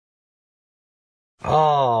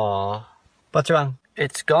Oh, What's wrong?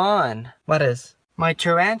 it's gone. What is? My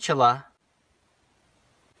tarantula.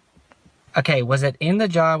 Okay, was it in the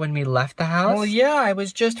jar when we left the house? Well, yeah, I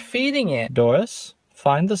was just feeding it. Doris,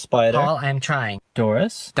 find the spider. Paul, I'm trying.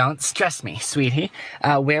 Doris? Don't stress me, sweetie.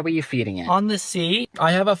 Where were you feeding it? On the seat.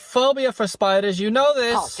 I have a phobia for spiders, you know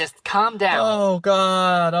this. Paul, just calm down. Oh,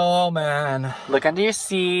 God. Oh, man. Look under your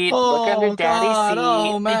seat. Oh, Look under Daddy's God. seat.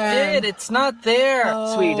 Oh, man. I did. It's not there.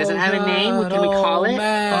 Oh, Sweetie, does it have a name? What can we call it?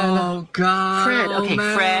 Man. Oh, God. Fred. Okay,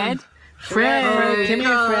 man. Fred. Fred. Come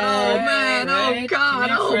here, Fred. Oh, man. Oh, God.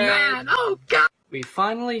 Oh, man. Oh, God. We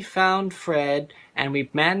finally found Fred, and we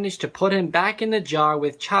managed to put him back in the jar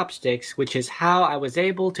with chopsticks, which is how I was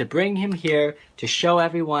able to bring him here to show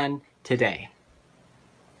everyone today.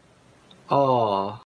 Oh.